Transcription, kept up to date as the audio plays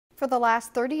For the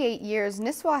last 38 years,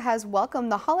 Nisswa has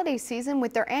welcomed the holiday season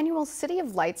with their annual City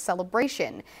of Lights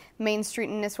celebration. Main Street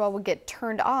in Nisswa will get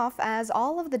turned off as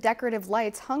all of the decorative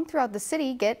lights hung throughout the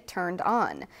city get turned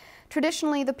on.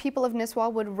 Traditionally, the people of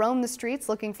Nisswa would roam the streets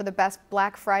looking for the best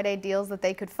Black Friday deals that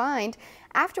they could find,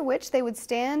 after which they would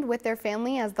stand with their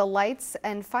family as the lights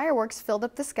and fireworks filled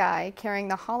up the sky, carrying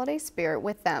the holiday spirit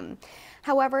with them.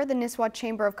 However, the Nisswa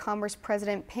Chamber of Commerce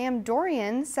President Pam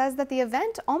Dorian says that the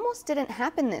event almost didn't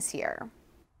happen this year.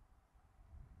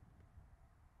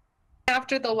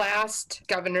 After the last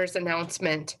governor's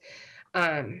announcement,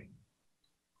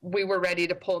 we were ready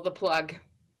to pull the plug.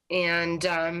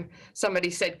 And somebody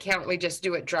said, can't we just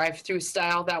do it drive-through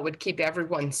style? That would keep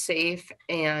everyone safe.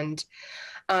 And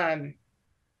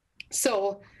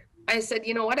so I said,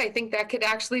 you know what? I think that could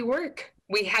actually work.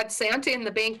 We had Santa in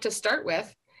the bank to start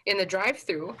with in the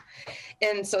drive-through.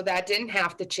 And so that didn't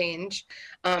have to change.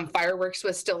 Fireworks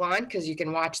was still on because you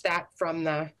can watch that from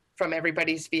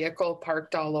everybody's vehicle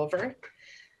parked all over.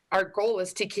 Our goal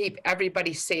is to keep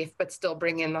everybody safe, but still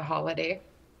bring in the holiday.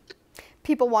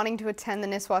 People wanting to attend the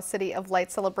Nisswa City of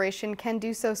Light celebration can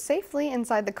do so safely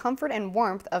inside the comfort and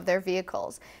warmth of their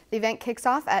vehicles. The event kicks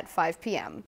off at 5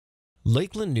 p.m.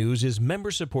 Lakeland News is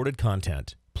member-supported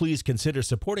content. Please consider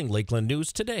supporting Lakeland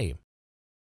News today.